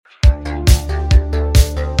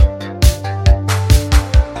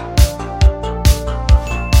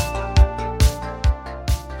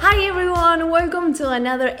welcome to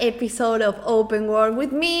another episode of Open World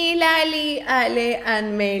with me, Lali, Ale,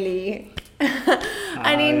 and Meli.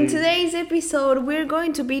 And in today's episode, we're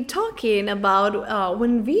going to be talking about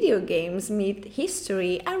when video games meet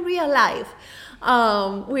history and real life,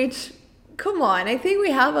 which, come on, I think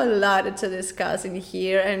we have a lot to discuss in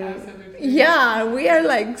here, and Absolutely. yeah, we are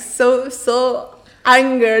like so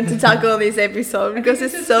angered to tackle this episode because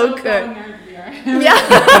it's so good. Yeah,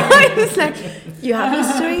 it's like you have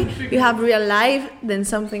history, you have real life, then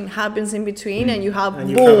something happens in between, and you have And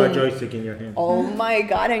you boom. have a joystick in your hand. Oh my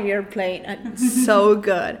god, and you're playing so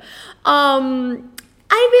good.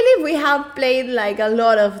 I believe we have played like a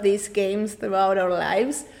lot of these games throughout our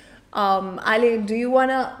lives. Ali, do you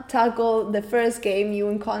wanna tackle the first game you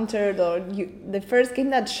encountered, or the first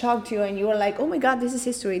game that shocked you and you were like, oh my god, this is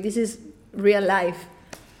history, this is real life?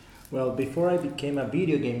 Well, before I became a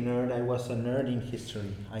video game nerd, I was a nerd in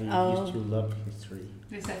history. I used to love history.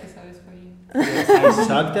 This episode is for you. Yes, I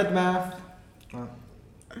sucked at math.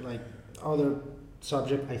 Like other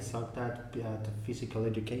subject, I sucked at physical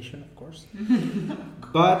education, of course.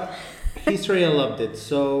 But history, I loved it.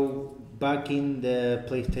 So back in the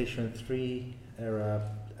PlayStation 3 era,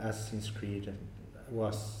 Assassin's Creed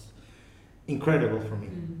was incredible for me.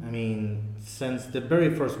 I mean, since the very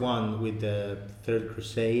first one with the Third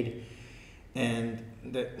Crusade and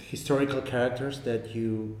the historical characters that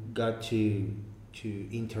you got to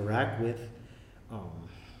interact with.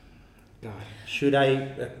 God, should I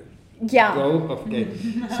Yeah. go? Okay.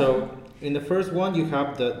 So in the first one, you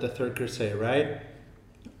have the Third Crusade, right?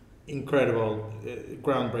 Incredible,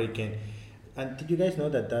 groundbreaking. And did you guys know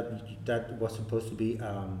that was supposed to be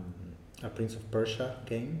a Prince of Persia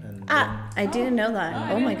game? And I didn't know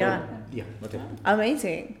that. Oh my god. yeah, okay.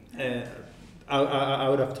 Amazing.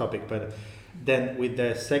 Out of topic, but then with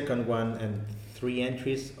the second one and 3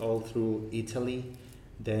 entries all through Italy,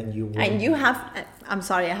 then you won. And you have, I'm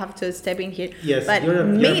sorry, I have to step in here. Yes, but you're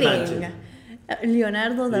meeting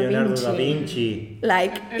Leonardo da Vinci.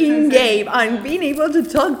 like It's in insane. game, and being able to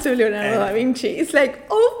talk to Leonardo da Vinci, it's like,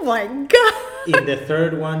 oh my god. In the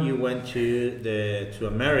third one, you went to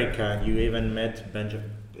America, and you even met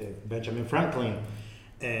Benjamin Franklin,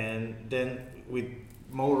 and then with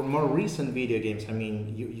more recent video games, I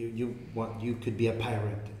mean, you could be a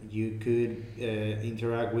pirate, you could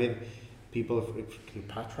interact with people of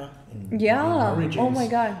Cleopatra in Origins. Oh my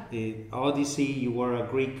god. Odyssey, you were a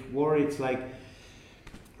Greek war. It's like,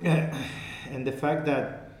 and the fact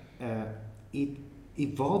that it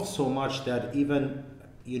evolved so much that even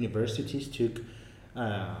universities took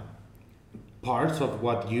parts of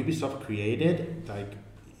what Ubisoft created, like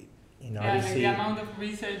in Yeah, like Odyssey. the amount of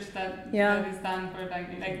research that is done for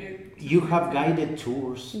You have guided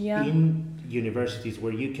tours Yeah. in universities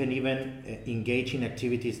where you can even engage in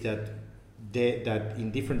activities that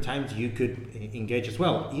in different times you could engage as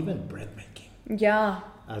well, even bread making, Yeah.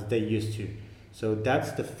 as they used to. So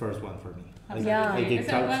that's the first one for me. Yeah. I did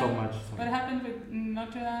So talk so much. What happened with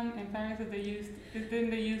Notre Dame in Paris that didn't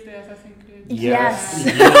they use the Assassin's Creed? Yes.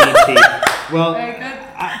 Unity. Well, Like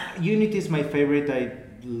that. Unity is my favorite.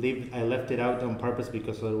 I left it out on purpose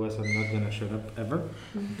because otherwise I'm not gonna shut up ever.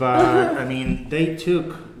 But I mean, they took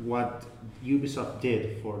what Ubisoft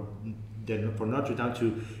did for Notre Dame to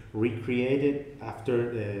recreate it after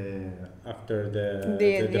the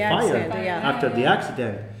fire, accident, yeah. after the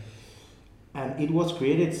accident. And it was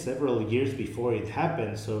created several years before it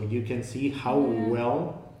happened, so you can see how well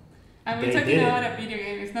And they we're talking did about it. a video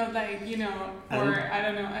game. It's not like, or I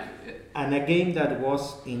don't know. And a game that was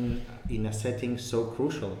in a setting so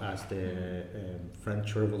crucial as the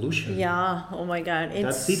French Revolution. Yeah. Oh my god. It's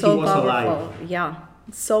That city so was powerful. alive. Yeah.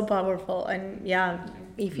 So powerful. And yeah,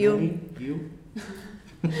 if you Maybe you?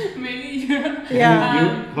 Maybe you. Yeah. You?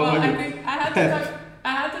 How Well, about I you? think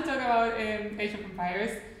I have to talk about Age of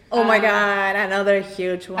Empires. Oh my god, another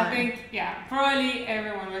huge one. I think, probably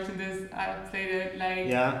everyone watching this played it. Like,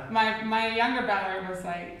 Yeah. my younger brother was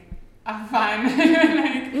like a fan.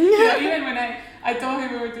 Even when I told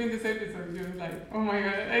him we were doing this episode, he was like, oh my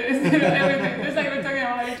god, everything. It's like we're talking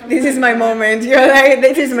about Age of This is my Empires. moment. You're like,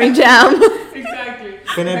 this is my jam. Exactly.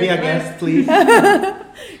 Can I be a Like, guest, please?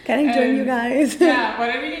 Can I join you guys? Yeah, what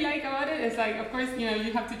I really like about it is like, of course,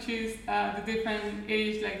 you have to choose the different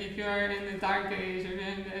age, like if you're in the Dark Age or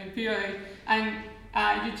in the Imperial Age, and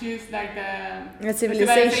you choose like the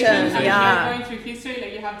civilization, and yeah. you're going through history,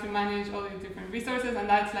 like you have to manage all the different resources, and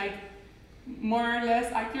that's like more or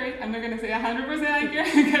less accurate. I'm not gonna say 100%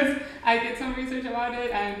 accurate because I did some research about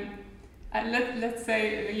it, and let's say,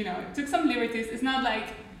 it took some liberties. It's not like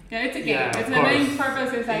Yeah, it's a game. Yeah, It's of the main course.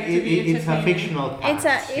 purpose is like to be It's a entertaining. fictional part. It's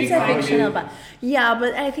a Exactly. fictional part. Yeah,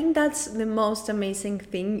 but I think that's the most amazing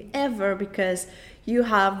thing ever because you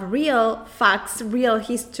have real facts, real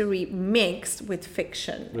history mixed with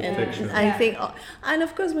fiction. With and fiction. I think, and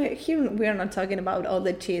of course, we are not talking about all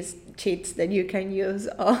the cheats that you can use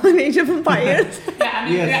on Age of Empires. Yeah, I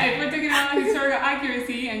mean, Yes. yeah, if we're talking about historical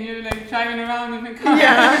accuracy and you're like driving around in a car.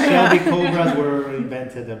 Yeah. Shelby Cobras were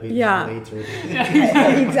invented a bit Yeah. later.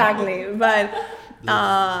 Exactly, but.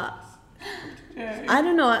 Yeah. I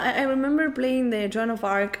don't know. I remember playing the Joan of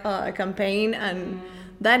Arc campaign and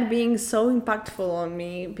that being so impactful on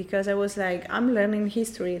me because I was like, I'm learning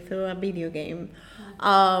history through a video game.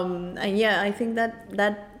 And yeah, I think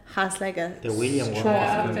that has like a The William strong- Wallace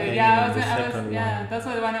Yeah, campaign yeah, and the second yeah, one. that's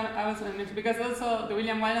what the one I was going to mention because also the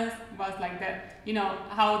William Wallace was like that. You know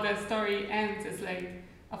how the story ends is like,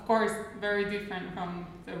 of course, very different from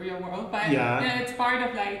the real world, but Yeah. you know, it's part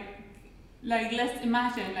of like let's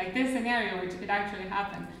imagine like this scenario which it actually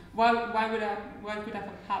happened. What could have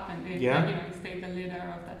happened if Yeah. you know he stayed the leader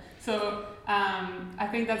of that? So I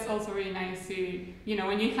think that's also really nice to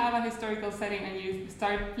when you have a historical setting and you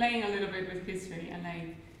start playing a little bit with history and like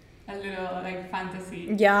a little like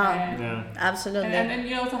fantasy. Yeah. Yeah. Absolutely. And then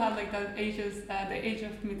you also have like the age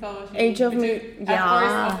of mythology. Age of which myth- is-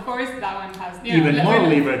 yeah. Of course, that one has Even like, more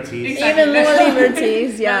like- liberties. Exactly. Even more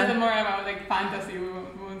liberties, yeah. That's more about like fantasy. We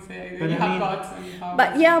won't say But you I have mean- gods and you have.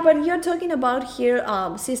 But you're talking about here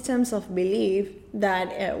systems of belief that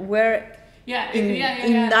were Yeah, in- yeah.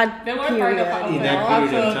 in that they were part of period, In the that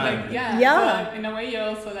period of actual, time. like, yeah. Yeah. So in a way, you're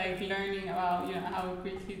also like learning about how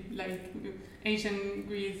Greece, like ancient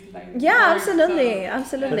Greece, like. yeah, works, absolutely, so-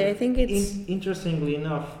 absolutely. I think it's Interestingly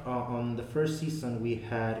enough, on the first season we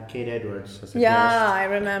had Kate Edwards as a yeah, I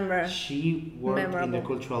remember. guest. She worked in the Memorable.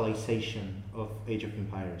 culturalization of Age of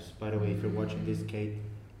Empires. By the way, if you're watching this, Kate,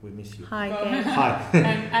 we miss you. Hi, Well, Kate. Hi.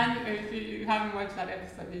 and if you haven't watched that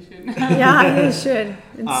episode, you should. Yeah, you should.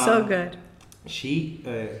 It's so good.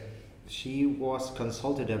 She was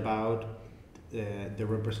consulted about the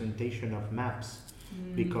representation of maps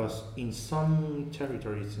because in some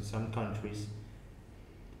territories, in some countries,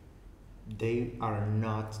 they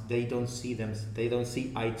don't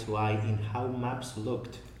see eye to eye in how maps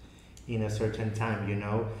looked in a certain time,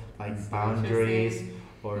 like That's boundaries interesting.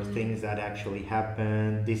 or things that actually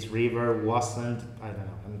happened. This river wasn't, I don't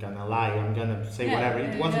know, I'm gonna lie, I'm gonna say Yeah, whatever,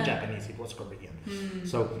 it wasn't yeah. Japanese, it was Korean.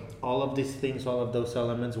 So all of these things, all of those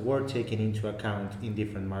elements were taken into account in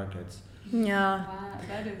different markets. Yeah. Wow,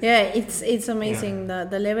 that is. Yeah, it's amazing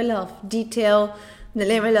the level of detail, the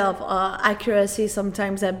level of accuracy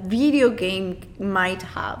sometimes a video game might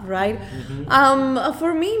have, right?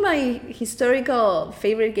 For me, my historical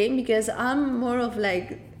favorite game, because I'm more of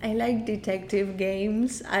like, I like detective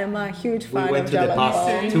games. I'm a huge We fan went of to the Sherlock past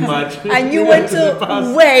Holmes. too much. And you We went the to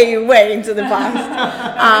past. way into the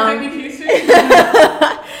past. Technical history.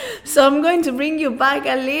 So I'm going to bring you back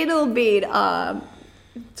a little bit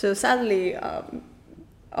to sadly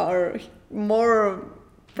our more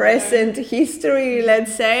present history,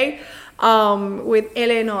 let's say, with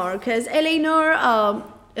Eleanor, because Eleanor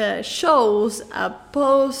shows a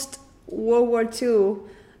post-World War II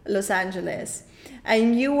Los Angeles.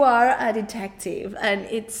 And you are a detective, and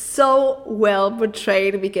it's so well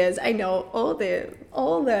portrayed because I know all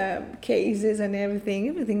the cases and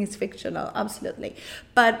everything is fictional, absolutely.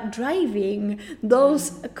 But driving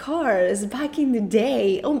those cars back in the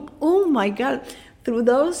day, oh my God, through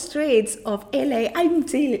those streets of LA,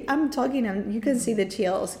 I'm talking and you can see the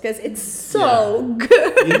chills because it's so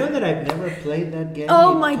good. You know that I've never played that game?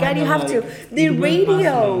 Oh It my God, you kinda have to. like- The it went past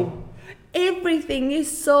radio. me. Everything is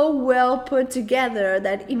so well put together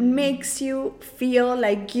that it makes you feel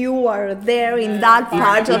like you are there in that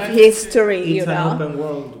part of history, It's an open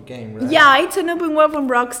world game, right? Yeah, it's an open world from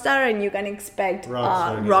Rockstar, and you can expect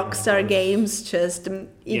Rockstar Rockstar game, of games. Just it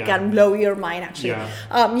Yeah. can blow your mind, actually.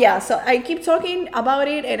 Yeah. So I keep talking about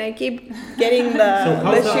it, and I keep getting So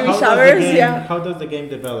the shimmy showers. Yeah. How does the game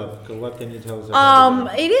develop? What can you tell us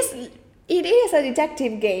about the game? It is a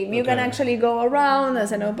detective game. You can Okay. actually go around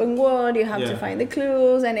as an open world. You have to Yeah. find the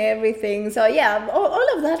clues and everything. So yeah, all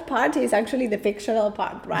of that part is actually the fictional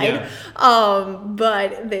part, right?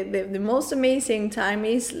 But the most amazing time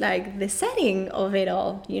is like the setting of it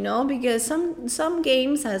all, because some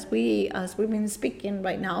games, as we've been speaking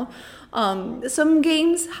right now, some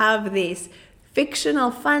games have this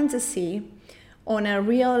fictional fantasy on a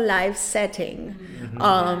real life setting,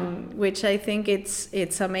 which I think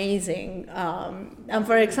it's amazing. And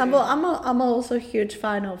for example, I'm also a huge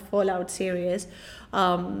fan of Fallout series,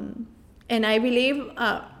 and I believe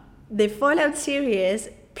the Fallout series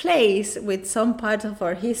place with some part of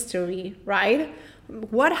our history, right?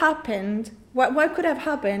 What happened? What could have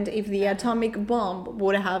happened if the atomic bomb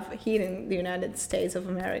would have hit the United States of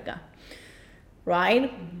America,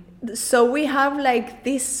 right? So we have like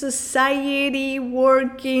this society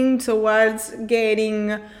working towards getting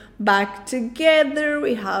back together.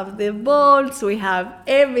 We have the vaults, we have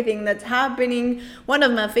everything that's happening. One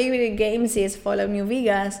of my favorite games is Fallout New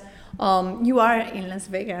Vegas. You are in Las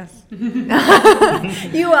Vegas.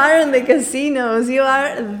 You are in the casinos. You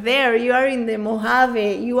are there. You are in the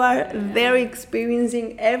Mojave. You are there experiencing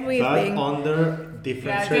everything. But under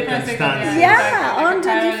different circumstances. Yeah, like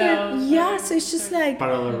under different. Yeah, so it's just like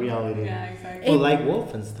parallel reality. Yeah, exactly. Well, like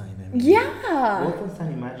Wolfenstein. I mean. Yeah. Wolfenstein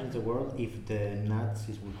imagines a world if the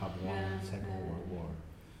Nazis would have won the Second World War.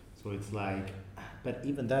 So it's like, but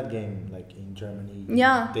even that game, like in Germany,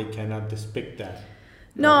 they cannot depict that.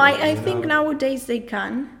 No, I think nowadays they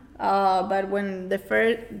can. But when the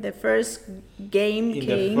first game came,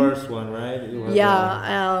 in the first one, right? It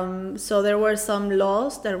was so there were some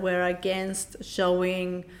laws that were against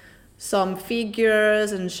showing some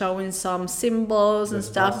figures and showing some symbols and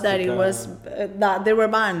stuff that it was that they were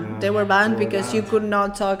banned. Yeah, they were banned because you could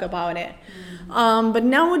not talk about it. But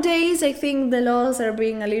nowadays, I think the laws are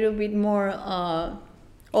being a little bit more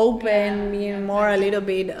open, being more a little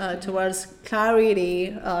bit towards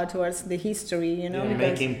clarity, towards the history, you know.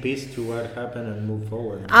 Making peace to what happened and move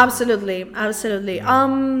forward. Absolutely.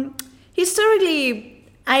 Historically,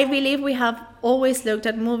 I believe we have always looked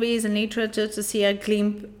at movies and literature to see a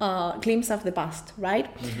glimpse of the past, right?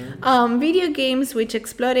 Video games, which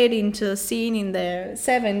exploded into a scene in the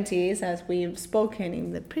 70s, as we've spoken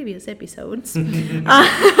in the previous episodes,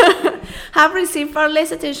 have received far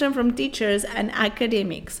less attention from teachers and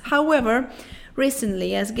academics. However,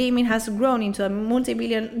 recently, as gaming has grown into a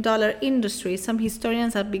multi-billion-dollar industry, some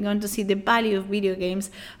historians have begun to see the value of video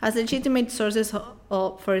games as legitimate sources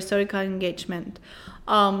for historical engagement.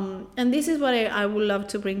 And this is what I would love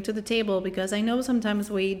to bring to the table, because I know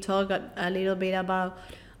sometimes we talk a little bit about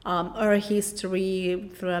our history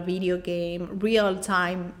through a video game,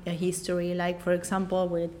 real-time history, like for example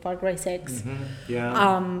with Far Cry 6.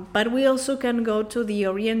 But we also can go to the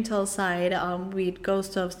oriental side with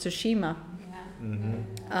Ghost of Tsushima.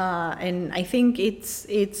 And I think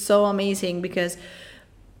it's so amazing because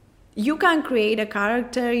you can create a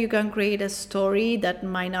character, you can create a story that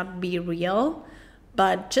might not be real,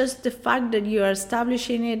 but just the fact that you are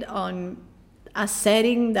establishing it on a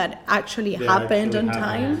setting that actually happened on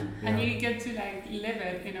time. And you get to like live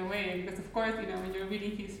it in a way, because of course, when you're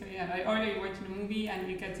reading history or you're watching a movie and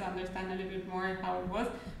you get to understand a little bit more how it was,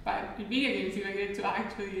 but in video games you get to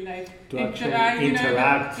actually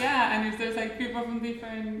interact. And if there's like people from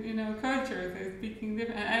different cultures, they're speaking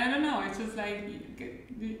different, and I don't know, it's just like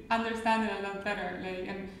you understand it a lot better, like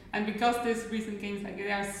and because these recent games, like they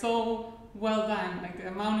are so well done, like the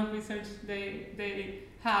amount of research they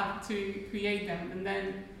have to create them, and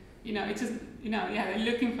then it's just they're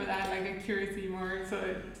looking for that like accuracy more, so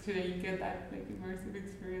that you get that like immersive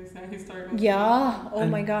experience, that historical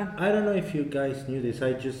my god, I don't know if you guys knew this.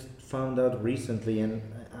 I just found out recently, and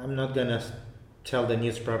I'm not gonna tell the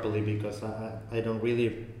news properly because I don't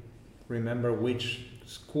really remember which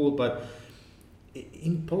school, but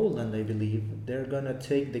in Poland I believe they're gonna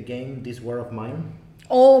take the game This War of Mine.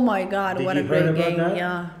 Oh my god, Did what you a great heard about game.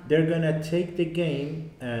 That? They're gonna take the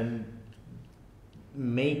game and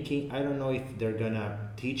I don't know if they're gonna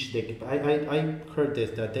teach I heard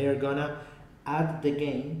this, that they are gonna add the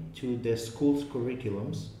game to the school's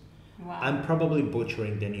curriculums. Wow. I'm probably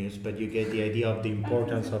butchering the news, but you get the idea of the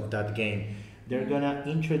importance of that game. They're gonna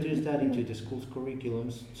introduce that into the school's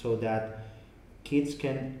curriculums so that kids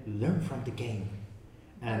can learn from the game.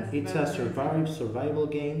 And it's a survival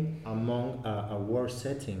game among a war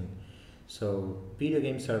setting. So video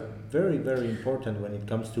games are very, very important when it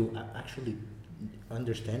comes to actually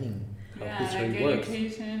understanding how history works.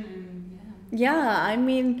 Education I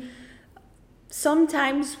mean,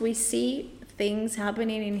 sometimes we see things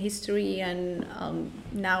happening in history and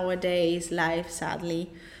nowadays life,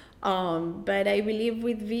 sadly. But I believe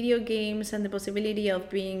with video games and the possibility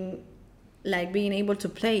of being able to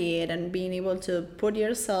play it and being able to put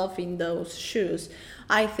yourself in those shoes.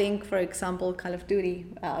 I think, for example, Call of Duty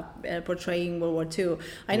portraying World War II.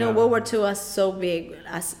 I know World War II was so big,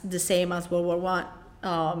 as the same as World War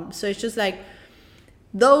I. So it's just like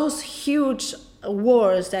those huge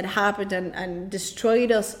wars that happened and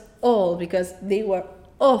destroyed us all because they were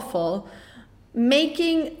awful.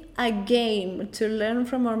 Making a game to learn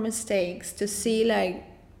from our mistakes, to see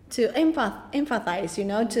empathize,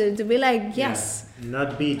 to be like, yes. Yeah.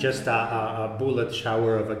 Not be just a bullet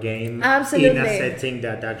shower of a game Absolutely. in a setting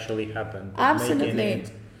that actually happened. Absolutely. Making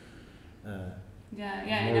it,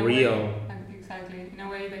 in more a real. way, exactly, in a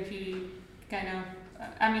way that you kind of,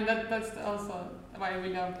 I mean, that's also why we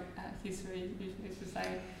love history. It's just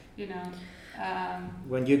like,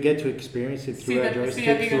 when you get to experience it through a joystick, see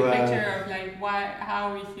a bigger picture of like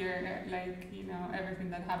how we hear, like, everything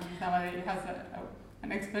that happens nowadays has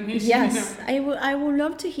an explanation. Yes, I would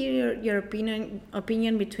love to hear your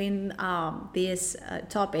opinion between these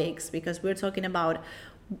topics, because we're talking about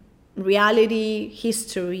reality,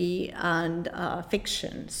 history, and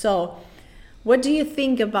fiction. So, what do you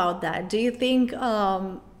think about that? Do you think,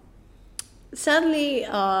 sadly,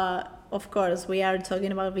 of course, we are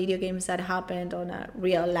talking about video games that happened on a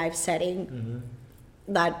real life setting. Mm-hmm.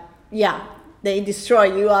 That, they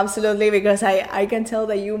destroy you, absolutely, because I can tell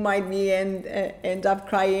that you might be end up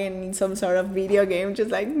crying in some sort of video game,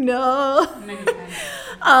 just like, no. Many times.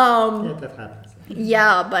 Yeah, that happens.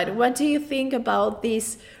 Yeah, but what do you think about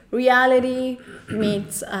this reality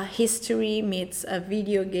meets history meets a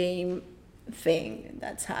video game thing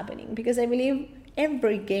that's happening? Because I believe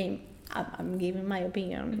every game, I'm giving my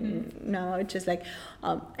opinion now, it's just like,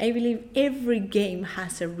 I believe every game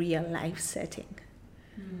has a real life setting.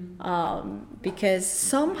 Because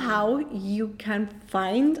somehow you can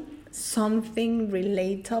find something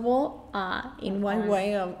relatable in one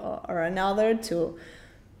way or another to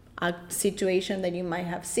a situation that you might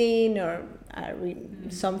have seen, or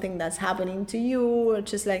something that's happening to you, or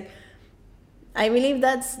just like, I believe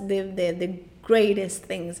that's the greatest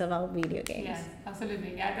things about video games. Yes,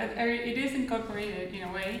 absolutely. Yeah, that it is incorporated in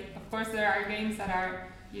a way. Of course, there are games that are,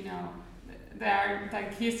 they are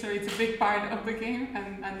like history. It's a big part of the game,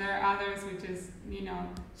 and there are others which is,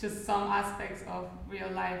 just some aspects of real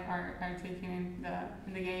life are taken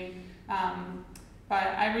in the game.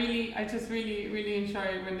 But I just really enjoy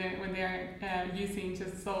it when they are using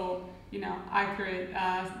just so accurate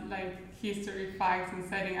like history facts and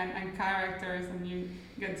setting and characters, and you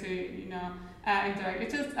get to interact.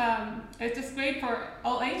 It's just great for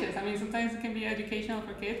all ages. I mean, sometimes it can be educational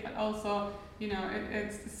for kids, but also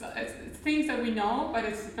it's things that we know, but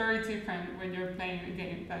it's very different when you're playing a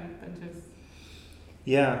game than just.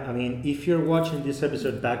 Yeah, I mean, if you're watching this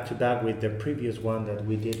episode back to back with the previous one that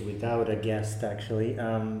we did without a guest, actually,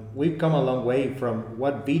 we've come a long way from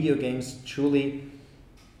what video games truly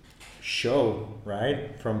show,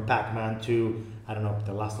 right? From Pac-Man to, I don't know,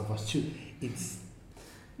 The Last of Us 2. It's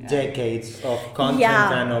decades of content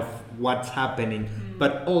and of what's happening.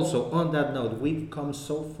 But also, on that note, we've come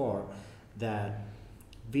so far that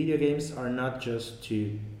video games are not just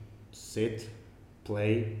to sit,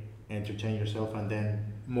 play, entertain yourself, and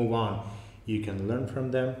then move on. You can learn from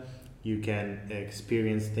them. You can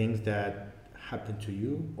experience things that happen to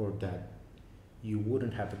you, or that you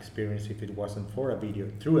wouldn't have experienced if it wasn't through a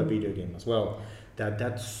video game as well.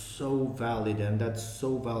 That's so valid, and that's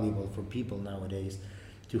so valuable for people nowadays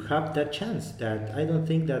to have that chance that I don't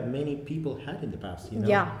think that many people had in the past.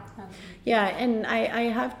 Yeah, and I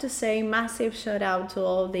have to say massive shout out to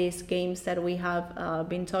all these games that we have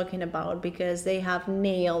been talking about, because they have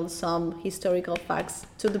nailed some historical facts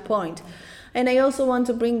to the point. And I also want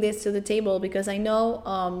to bring this to the table, because I know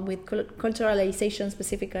with culturalization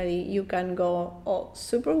specifically, you can go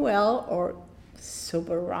super well or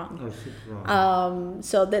super wrong.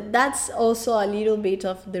 So that's also a little bit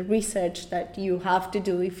of the research that you have to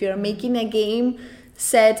do if you're making a game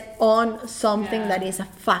set on something that is a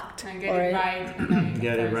fact. And get it right.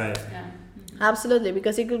 Get it right. Yeah. Absolutely,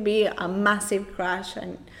 because it could be a massive crash,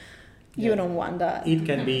 and you don't want that. It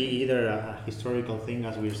can be either a historical thing,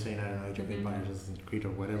 as we were saying, I don't know, Age of Empires, Assassin's Creed, or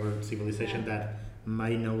whatever civilization that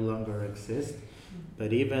might no longer exist.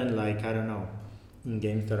 But even like, I don't know, in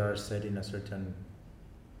games that are set in a certain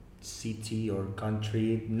city or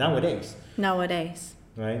country nowadays.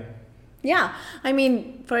 Right? Yeah, I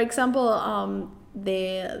mean, for example,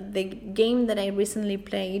 the game that I recently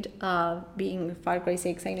played, being Far Cry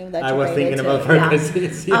 6, I know that I was thinking about Far Cry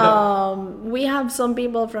 6. Yeah. We have some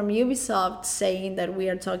people from Ubisoft saying that we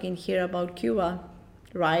are talking here about Cuba,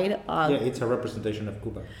 right? It's a representation of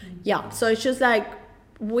Cuba. Yeah, so it's just like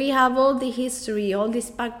we have all the history, all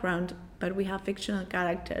this background, but we have fictional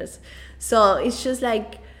characters. So it's just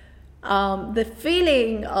like the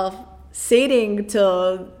feeling of sitting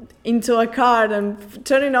into a car and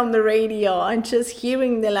turning on the radio and just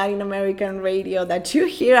hearing the Latin American radio that you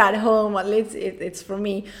hear at home, at least it's for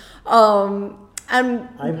me. And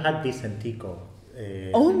I've had Vicentico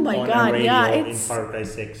oh my on God, a radio yeah, in Far Cry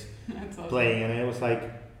 6 playing, and I was like,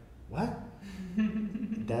 what?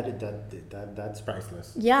 That's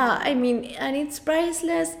priceless. Yeah, I mean, and it's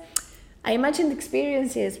priceless. I imagine the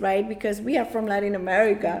experiences, right? Because we are from Latin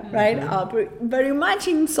America, right? But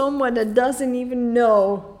imagine someone that doesn't even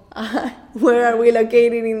know where are we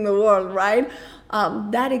located in the world, right?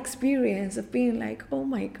 That experience of being like, oh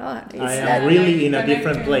my God. I am really in a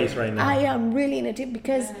different place right now. I am really in a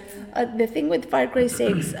because the thing with Far Cry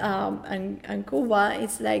 6 and Cuba,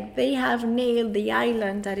 it's like they have nailed the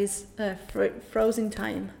island that is frozen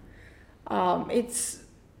time. It's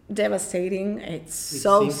devastating. It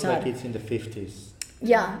seems sad. like it's in the 50s.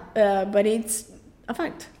 Yeah, but it's a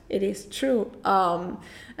fact. It is true.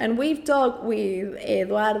 And we've talked with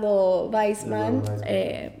Eduardo Weissman.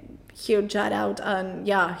 Huge shout out, and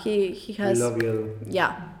yeah, he has. We love you.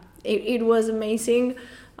 Yeah, it was amazing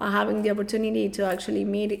having the opportunity to actually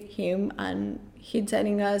meet him, and he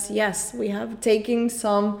telling us, yes, we have taken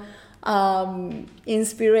some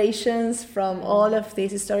inspirations from all of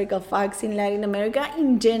these historical facts in Latin America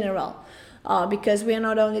in general. Because we are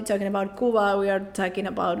not only talking about Cuba, we are talking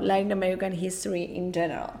about Latin American history in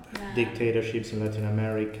general. Yeah. Dictatorships in Latin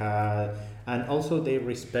America, and also they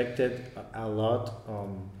respected a lot.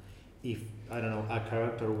 If I don't know, a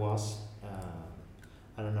character was,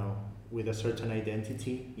 I don't know, with a certain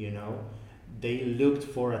identity, they looked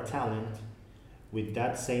for a talent with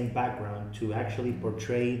that same background to actually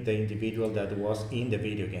portray the individual that was in the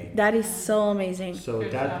video game. That is so amazing. So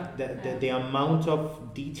the amount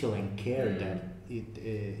of detail and care that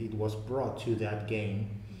it was brought to that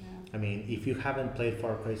game. I mean, if you haven't played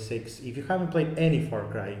Far Cry 6, if you haven't played any Far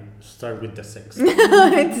Cry, start with the 6.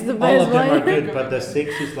 It's the best All of them one. are good, but the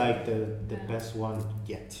 6 is like the best one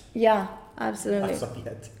yet. Yeah, absolutely. As of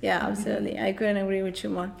yet. Yeah, absolutely. I couldn't agree with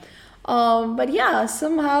you more. But yeah,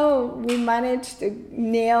 somehow we managed to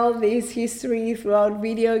nail this history throughout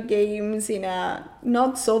video games in a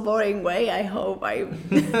not so boring way, I hope.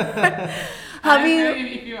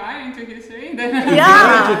 If you are into history, then If you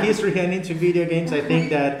are into history and into video games, I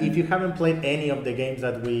think that if you haven't played any of the games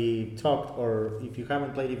that we talked, or if you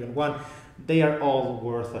haven't played even one, they are all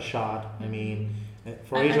worth a shot. I mean,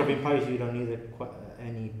 for Age of Empires, you don't need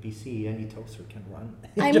any PC, any toaster can run.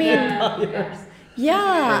 I mean,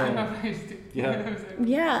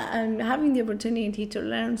 and having the opportunity to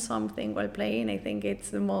learn something while playing, I think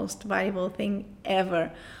it's the most valuable thing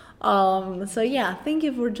ever. So yeah, thank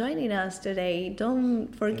you for joining us today.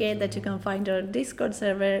 Don't forget that you can find our Discord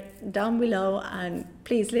server down below, and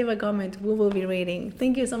please leave a comment. We will be reading.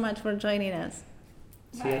 Thank you so much for joining us.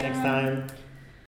 See you next time.